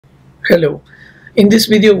Hello. In this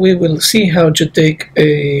video we will see how to take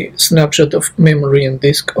a snapshot of memory and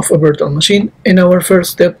disk of a virtual machine, and our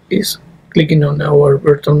first step is clicking on our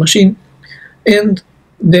virtual machine, and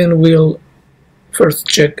then we'll first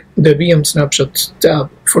check the VM snapshots tab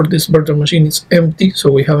for this virtual machine is empty,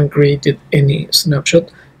 so we haven't created any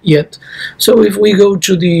snapshot yet. So if we go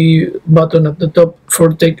to the button at the top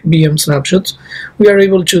for take VM snapshots, we are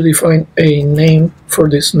able to define a name for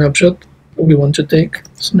this snapshot we want to take,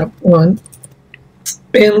 snap1,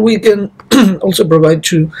 and we can also provide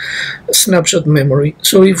to snapshot memory.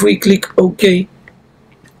 So if we click OK,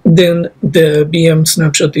 then the VM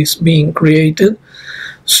snapshot is being created.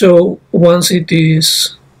 So once it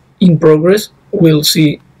is in progress, we'll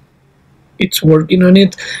see it's working on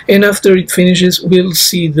it, and after it finishes we'll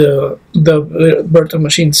see the virtual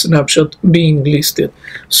machine snapshot being listed.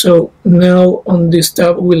 So now on this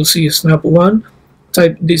tab we'll see snap1,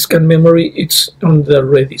 type disk and memory, it's on the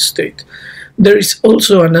ready state. There is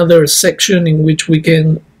also another section in which we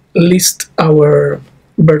can list our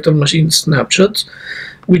virtual machine snapshots,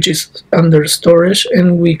 which is under storage,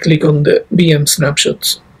 and we click on the VM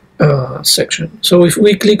snapshots section. So if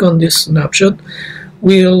we click on this snapshot,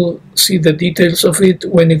 we'll see the details of it,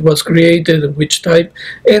 when it was created, which type,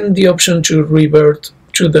 and the option to revert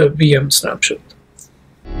to the VM snapshot.